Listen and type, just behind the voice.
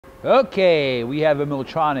Okay, we have a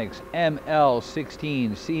Milltronics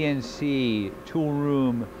ML16 CNC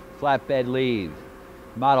Toolroom Flatbed Lathe,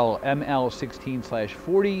 model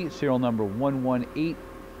ML16/40, serial number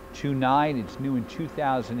 11829. It's new in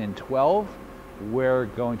 2012. We're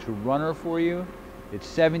going to run her for you. It's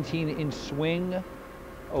 17-inch swing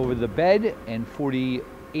over the bed and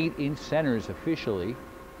 48-inch centers officially.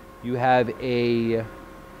 You have a,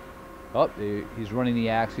 he's running the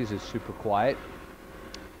axes, it's super quiet.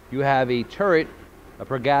 You have a turret, a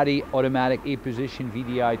Brigatti automatic 8-position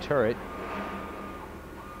VDI turret.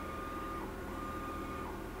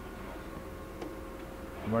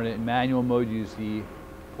 Run it in manual mode, use the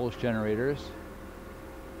pulse generators.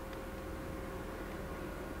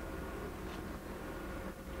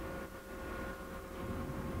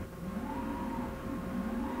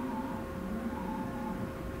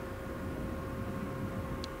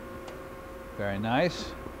 Very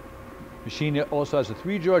nice. Machine also has a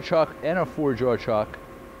 3-jaw chuck and a 4-jaw chuck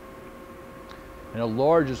and a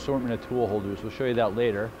large assortment of tool holders. We'll show you that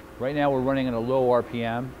later. Right now we're running at a low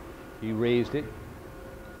RPM. He raised it.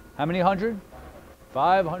 How many hundred?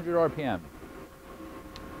 500 RPM.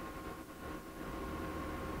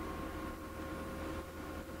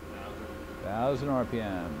 Thousand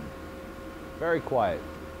RPM. Very quiet.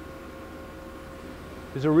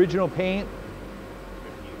 His original paint,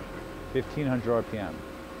 1500 RPM.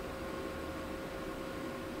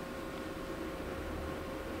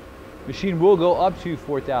 Machine will go up to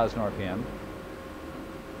 4,000 RPM.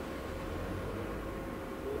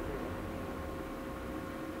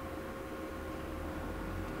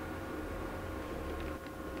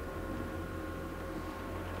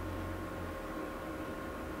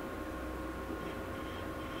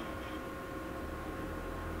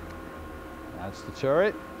 That's the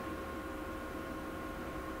turret.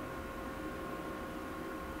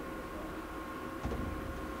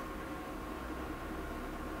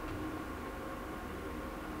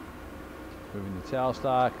 Moving the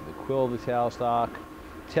tailstock, the quill of the tailstock.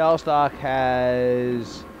 Tailstock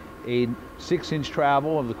has a 6-inch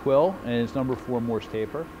travel of the quill and it's number 4 Morse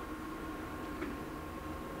taper.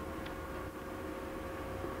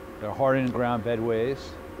 They're hardened ground bedways.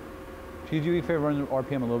 Can you do me a favor, run the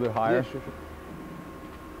RPM a little bit higher? Yeah, sure.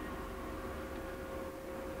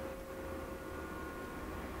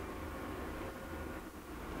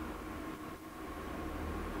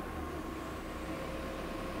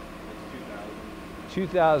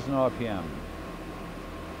 2,000 RPM.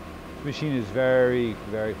 This machine is very,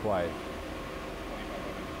 very quiet.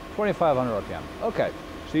 2,500 RPM. Okay,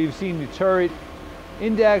 so you've seen the turret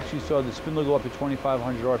index, you saw the spindle go up to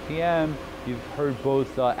 2,500 RPM, you've heard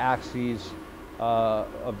both axes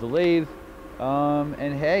of the lathe,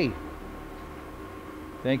 and hey,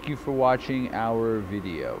 thank you for watching our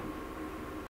video.